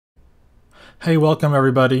Hey, welcome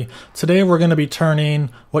everybody. Today we're going to be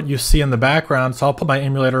turning what you see in the background, so I'll put my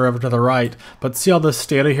emulator over to the right, but see all this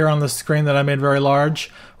data here on the screen that I made very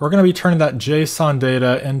large? We're going to be turning that JSON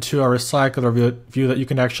data into a recycler view that you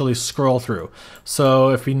can actually scroll through.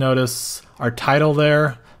 So if we notice our title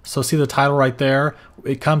there, so see the title right there?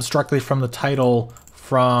 It comes directly from the title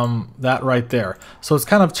from that right there. So it's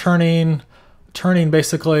kind of turning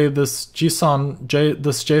basically this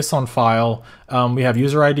JSON file. We have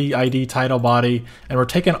user ID, title, body, and we're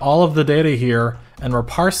taking all of the data here and we're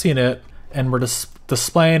parsing it and we're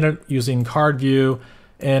displaying it using card view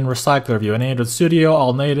in RecyclerView. In Android Studio,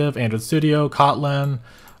 all native, Android Studio, Kotlin,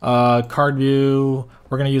 card view.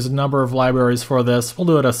 We're going to use a number of libraries for this. We'll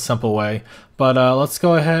do it a simple way, but let's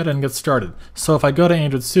go ahead and get started. So if I go to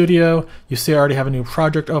Android Studio, you see I already have a new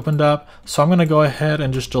project opened up. So I'm going to go ahead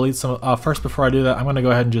and just delete some. First, before I do that, I'm going to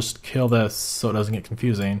go ahead and just kill this so it doesn't get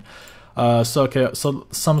confusing. So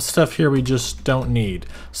some stuff here we just don't need.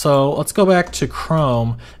 So let's go back to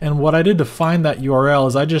Chrome, and what I did to find that URL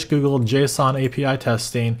is I just googled JSON API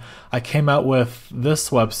testing. I came out with this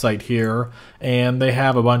website here, and they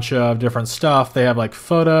have a bunch of different stuff. They have like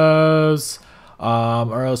photos,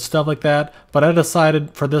 or stuff like that, but I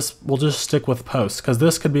decided for this we'll just stick with posts, because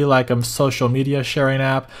this could be like a social media sharing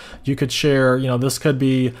app. You could share, this could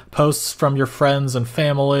be posts from your friends and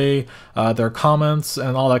family, their comments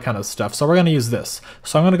and all that kind of stuff. So we're going to use this.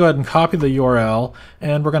 So I'm going to go ahead and copy the URL,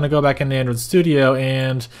 and we're going to go back into Android Studio,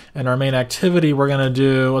 and in our main activity we're going to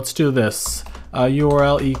do, let's do this,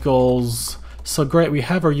 URL equals. So great, we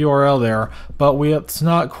have our URL there, but it's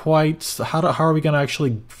not quite, how are we going to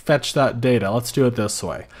actually fetch that data? Let's do it this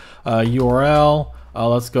way. URL,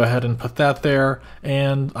 let's go ahead and put that there,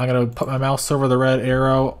 and I'm going to put my mouse over the red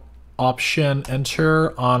arrow, Option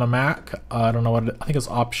Enter on a Mac. I don't know what I think it's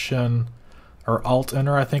Option or Alt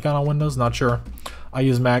Enter, I think, on a Windows, not sure. I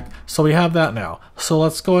use Mac. So we have that now. So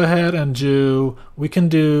let's go ahead and we can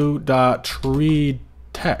do .read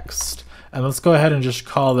text. And let's go ahead and just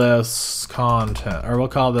call this content, or we'll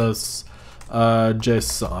call this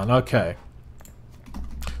JSON. Okay.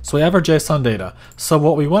 So we have our JSON data. So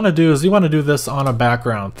what we want to do is we want to do this on a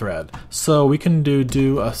background thread. So we can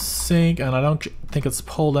do a sync, and I don't think it's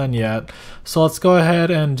pulled in yet. So let's go ahead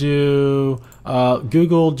and do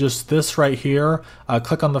Google just this right here.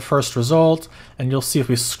 Click on the first result, and you'll see if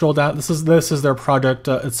we scroll down. This is their project.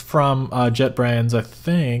 It's from JetBrains, I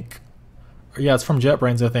think. Yeah, it's from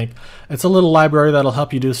JetBrains, I think. It's a little library that'll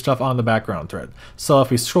help you do stuff on the background thread. So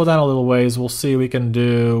if we scroll down a little ways, we'll see we can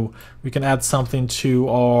add something to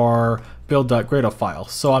our build.gradle file.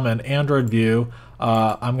 So I'm in Android view.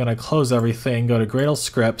 I'm going to close everything, go to Gradle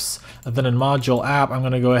scripts, and then in module app, I'm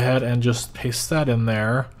going to go ahead and just paste that in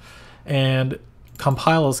there. And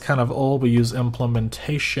compile is kind of old. We use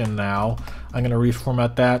implementation now. I'm going to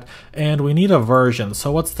reformat that, and we need a version.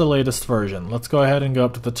 So what's the latest version? Let's go ahead and go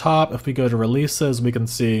up to the top. If we go to releases, we can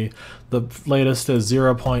see the latest is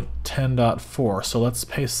 0.10.4. So let's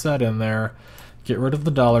paste that in there. Get rid of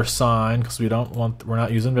the $sign because we're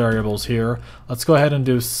not using variables here. Let's go ahead and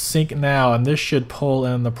do sync now, and this should pull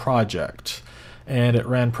in the project. And it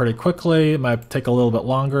ran pretty quickly. It might take a little bit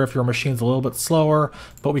longer if your machine's a little bit slower,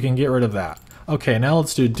 but we can get rid of that. Okay, now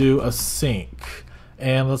let's do a sync,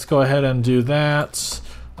 and let's go ahead and do that.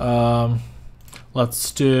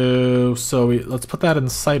 Let's put that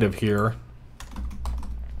inside of here,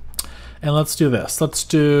 and let's do this. Let's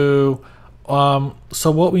do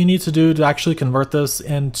so what we need to do to actually convert this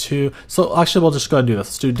into. So actually, we'll just go ahead and do this.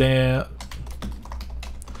 Let's do Dan,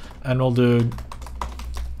 and we'll do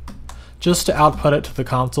just to output it to the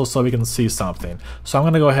console so we can see something. So I'm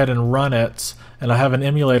going to go ahead and run it. And I have an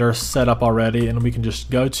emulator set up already, and we can just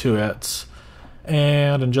go to it.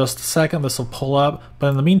 And in just a second, this will pull up. But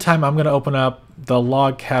in the meantime, I'm going to open up the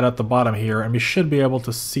logcat at the bottom here, and we should be able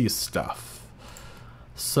to see stuff.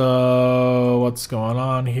 So what's going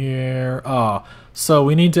on here? So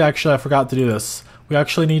we need to I forgot to do this. We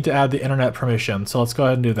actually need to add the internet permission. So let's go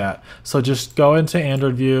ahead and do that. So just go into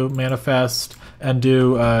Android view, manifest, and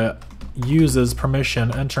do uses permission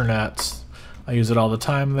internet. I use it all the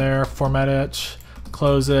time there. Format it,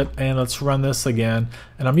 close it, and let's run this again.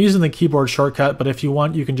 And I'm using the keyboard shortcut, but if you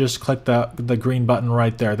want, you can just click the green button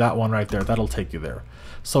right there, that one right there. That'll take you there.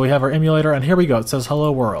 So we have our emulator, and here we go. It says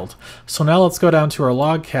hello world. So now let's go down to our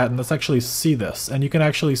logcat, and let's actually see this. And you can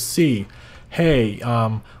actually see, hey,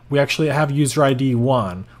 we actually have user ID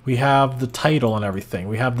 1. We have the title and everything.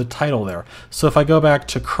 We have the title there. So if I go back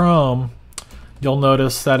to Chrome, you'll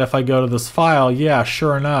notice that if I go to this file, yeah,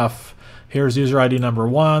 sure enough, here's user ID number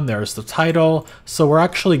 1, there's the title. So we're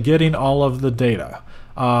actually getting all of the data.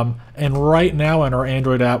 And right now in our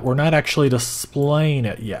Android app, we're not actually displaying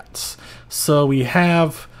it yet. So we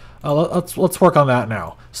have, let's work on that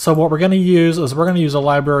now. So what we're going to use is we're going to use a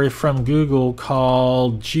library from Google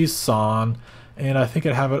called Gson, and I think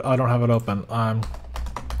I don't have it open.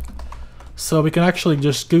 So we can actually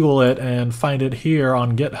just Google it and find it here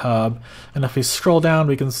on GitHub. And if we scroll down,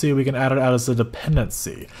 we can see we can add it out as a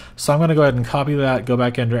dependency. So I'm going to go ahead and copy that, go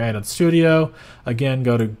back into Android Studio. Again,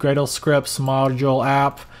 go to Gradle Scripts, Module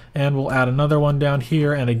App, and we'll add another one down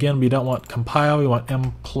here. And again, we don't want compile, we want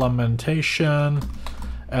implementation.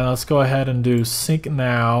 And let's go ahead and do sync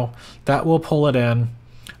now. That will pull it in.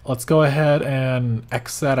 Let's go ahead and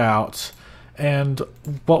X that out. And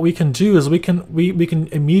what we can do is we can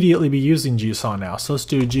immediately be using Gson now. So let's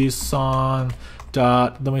do Gson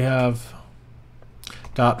dot, then we have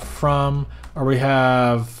dot from, or we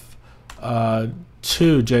have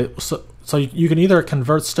to J. So you can either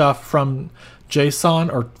convert stuff from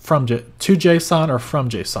JSON or to JSON or from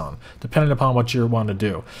JSON, depending upon what you want to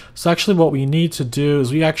do. So actually what we need to do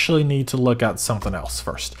is we actually need to look at something else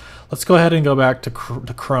first. Let's go ahead and go back to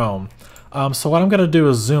Chrome. So what I'm going to do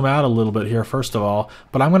is zoom out a little bit here first of all,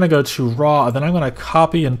 but I'm going to go to raw, and then I'm going to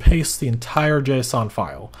copy and paste the entire JSON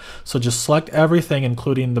file. So just select everything,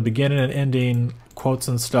 including the beginning and ending quotes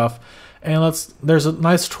and stuff. And there's a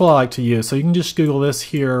nice tool I like to use. So you can just Google this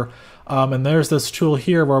here, and there's this tool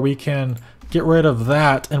here where we can get rid of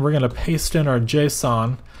that, and we're going to paste in our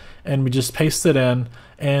JSON, and we just paste it in.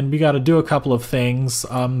 And we got to do a couple of things.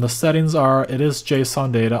 The settings are, it is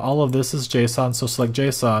JSON data. All of this is JSON, so select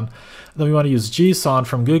JSON. Then we want to use Gson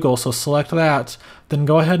from Google, so select that. Then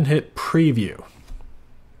go ahead and hit preview.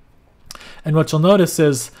 And what you'll notice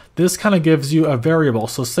is this kind of gives you a variable.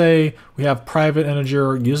 So say we have private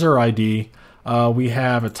integer user ID. We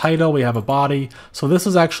have a title, we have a body. So this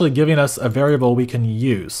is actually giving us a variable we can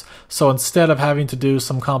use. So instead of having to do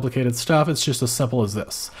some complicated stuff, it's just as simple as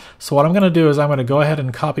this. So what I'm going to do is I'm going to go ahead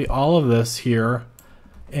and copy all of this here.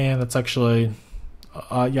 And it's actually,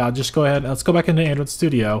 yeah, just go ahead. Let's go back into Android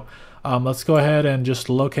Studio. Let's go ahead and just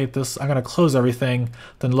locate this. I'm going to close everything,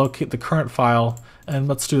 then locate the current file. And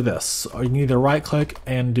let's do this. Or you can either right click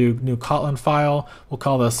and do new Kotlin file. We'll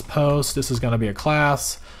call this post. This is going to be a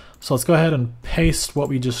class. So let's go ahead and paste what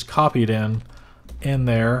we just copied in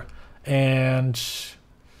there, and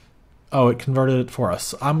oh, it converted it for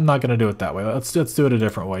us. I'm not going to do it that way. Let's do it a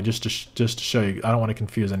different way, just to show you. I don't want to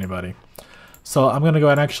confuse anybody. So I'm going to go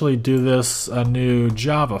ahead and actually do this a new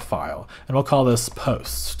Java file, and we'll call this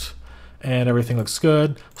post. And everything looks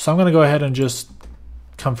good. So I'm going to go ahead and just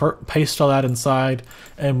paste all that inside,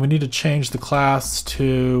 and we need to change the class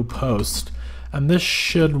to post, and this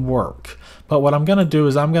should work. But what I'm going to do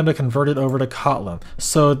is I'm going to convert it over to Kotlin.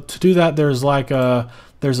 So to do that, there's like a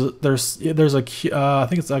I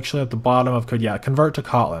think it's actually at the bottom of code. Yeah, convert to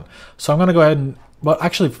Kotlin. So I'm going to go ahead and, well,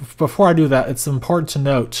 actually before I do that, it's important to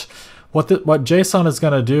note what JSON is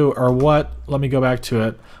going to do, or let me go back to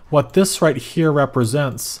it. What this right here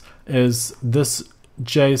represents is this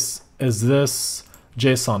JSON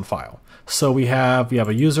file. So we have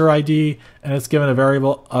a user ID, and it's given a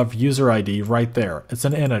variable of user ID right there. It's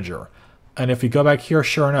an integer. And if you go back here,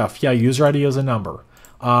 sure enough, yeah, user ID is a number.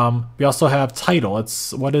 We also have title.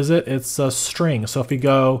 What is it? It's a string. So if we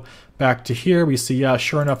go back to here, we see, yeah,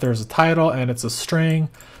 sure enough, there's a title and it's a string.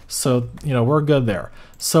 So, we're good there.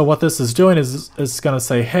 So what this is doing is going to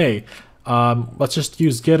say, hey, let's just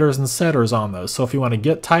use getters and setters on those. So if you want to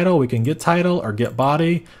get title, we can get title, or get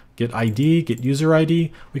body, get ID, get user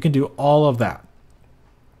ID. We can do all of that.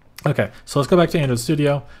 Okay, so let's go back to Android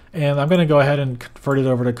Studio, and I'm going to go ahead and convert it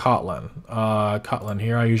over to Kotlin. Kotlin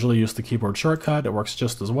here, I usually use the keyboard shortcut. It works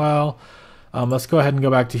just as well. Let's go ahead and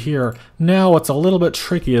go back to here. Now what's a little bit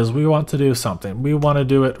tricky is we want to do something. We want to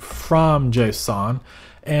do it from JSON,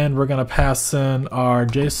 and we're going to pass in our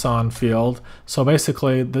JSON field. So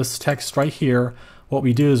basically this text right here, what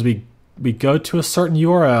we do is we go to a certain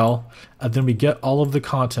URL, and then we get all of the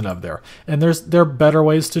content of there. And there are better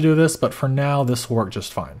ways to do this, but for now this will work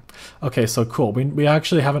just fine. Okay, so cool. We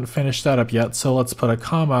actually haven't finished that up yet, so let's put a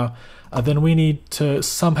comma. Then we need to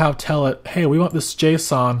somehow tell it, hey, we want this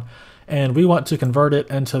JSON, and we want to convert it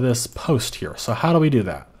into this post here. So how do we do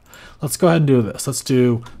that? Let's go ahead and do this. Let's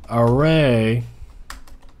do array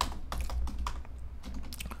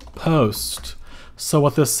post. So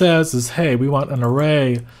what this says is, hey, we want an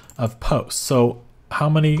array of posts. So how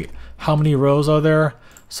many rows are there?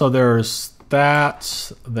 So there's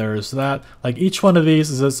that, there's that. Like each one of these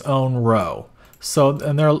is its own row. So,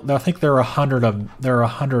 and I think there are 100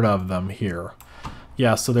 of them here.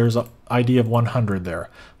 Yeah, so there's an ID of 100 there.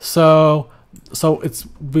 So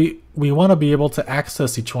we want to be able to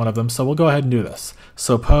access each one of them. So we'll go ahead and do this.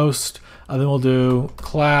 So post, then we'll do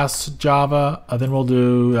class Java, and then we'll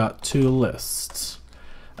do toList.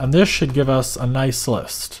 And this should give us a nice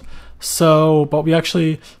list. So what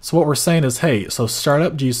we're saying is, hey, so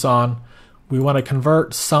startup Gson, we want to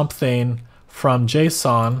convert something from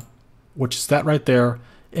JSON, which is that right there,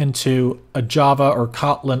 into a Java or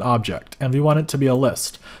Kotlin object, and we want it to be a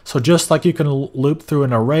list. So just like you can loop through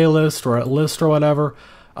an array list or a list or whatever,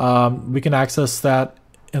 we can access that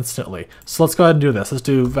instantly. So let's go ahead and do this. Let's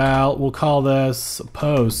do val, we'll call this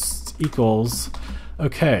posts equals.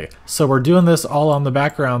 Okay, so we're doing this all on the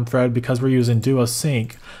background thread because we're using do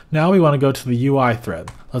async. Now we want to go to the UI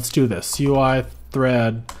thread. Let's do this, UI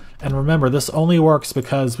thread. And remember, this only works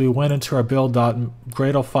because we went into our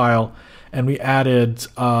build.gradle file and we added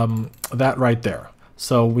that right there.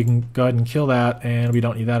 So we can go ahead and kill that, and we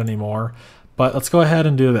don't need that anymore. But let's go ahead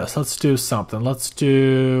and do this. Let's do something. Let's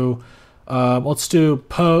do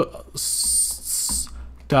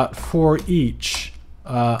posts.forEach.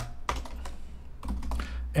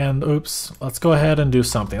 And oops, let's go ahead and do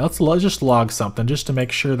something. Let's just log something just to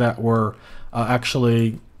make sure that we're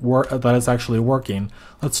that it's actually working.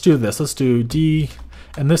 Let's do this. Let's do d,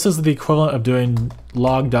 and this is the equivalent of doing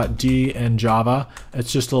log.d in Java. It's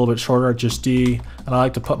just a little bit shorter, just d, and I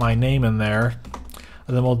like to put my name in there.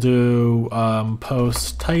 And then we'll do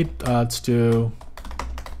post type. Let's do.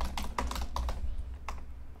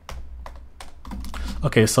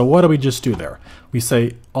 Okay, so what do we just do there? We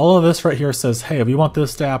say all of this right here says, hey, we want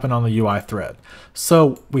this to happen on the UI thread.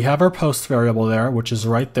 So we have our post variable there, which is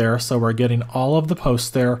right there. So we're getting all of the posts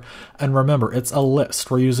there. And remember, it's a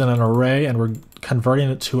list. We're using an array and we're converting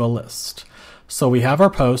it to a list. So we have our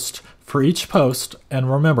post for each post.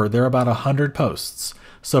 And remember, there are about 100 posts.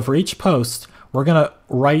 So for each post, we're going to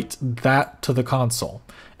write that to the console.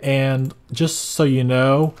 And just so you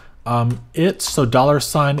know, $it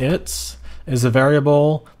is a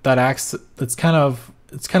variable that acts, it's kind of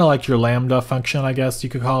like your lambda function, I guess you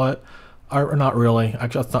could call it, or not really.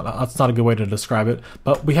 Actually, that's not a good way to describe it,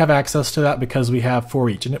 but we have access to that because we have for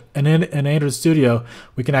each. And in Android Studio,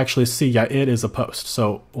 we can actually see, yeah, it is a post.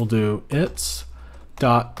 So we'll do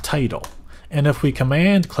it.title. And if we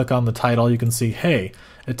command click on the title, you can see, hey,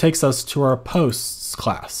 it takes us to our posts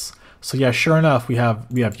class. So yeah, sure enough, we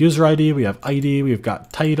have user ID, we have ID, we've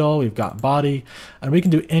got title, we've got body, and we can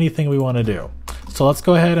do anything we want to do. So let's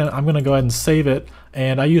go ahead, and I'm going to go ahead and save it.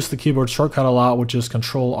 And I use the keyboard shortcut a lot, which is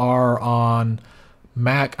Control-R on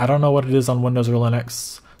Mac. I don't know what it is on Windows or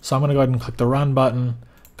Linux. So I'm going to go ahead and click the run button,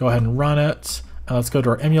 go ahead and run it, and let's go to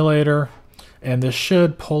our emulator. And this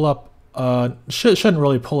should pull up, shouldn't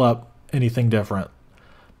really pull up anything different,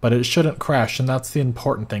 but it shouldn't crash, and that's the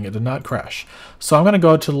important thing. It did not crash. So I'm going to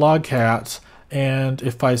go to logcat, and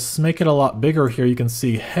if I make it a lot bigger here, you can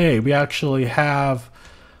see, hey, we actually have,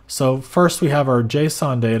 so first we have our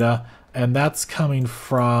JSON data, and that's coming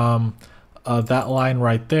from that line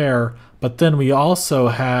right there, but then we also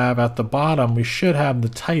have at the bottom, we should have the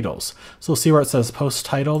titles. So we'll see where it says post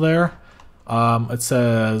title there. It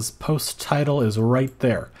says post title is right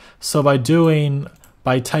there. So by typing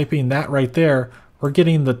that right there, we're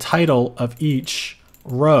getting the title of each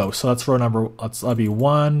row. So that's row number, that'll be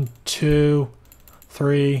 1, 2,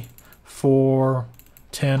 3, 4,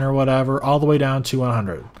 10 or whatever, all the way down to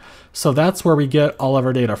 100. So that's where we get all of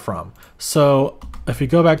our data from. So if we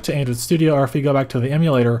go back to Android Studio, or if we go back to the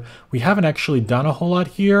emulator, we haven't actually done a whole lot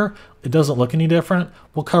here. It doesn't look any different.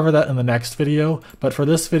 We'll cover that in the next video. But for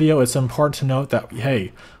this video, it's important to note that,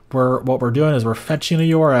 hey, what we're doing is we're fetching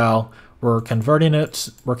a URL, we're converting it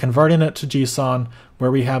to JSON,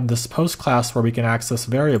 where we have this post class where we can access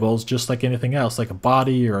variables just like anything else, like a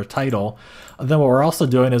body or a title. And then what we're also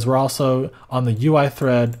doing is we're also on the UI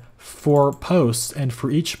thread for posts, and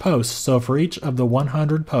for each post, so for each of the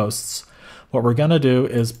 100 posts, what we're going to do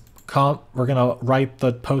is we're going to write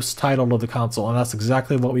the post title to the console, and that's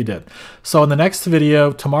exactly what we did. So in the next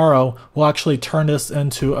video tomorrow, we'll actually turn this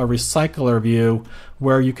into a recycler view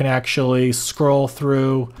where you can actually scroll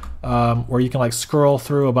through,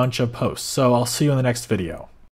 a bunch of posts. So I'll see you in the next video.